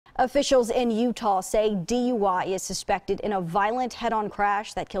Officials in Utah say DUI is suspected in a violent head-on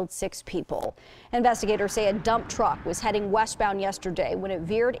crash that killed 6 people. Investigators say a dump truck was heading westbound yesterday when it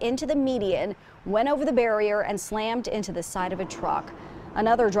veered into the median, went over the barrier and slammed into the side of a truck.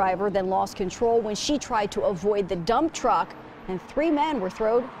 Another driver then lost control when she tried to avoid the dump truck, and 3 men were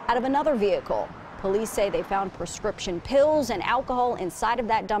thrown out of another vehicle. Police say they found prescription pills and alcohol inside of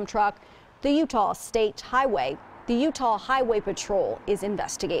that dump truck. The Utah Highway Patrol is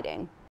investigating.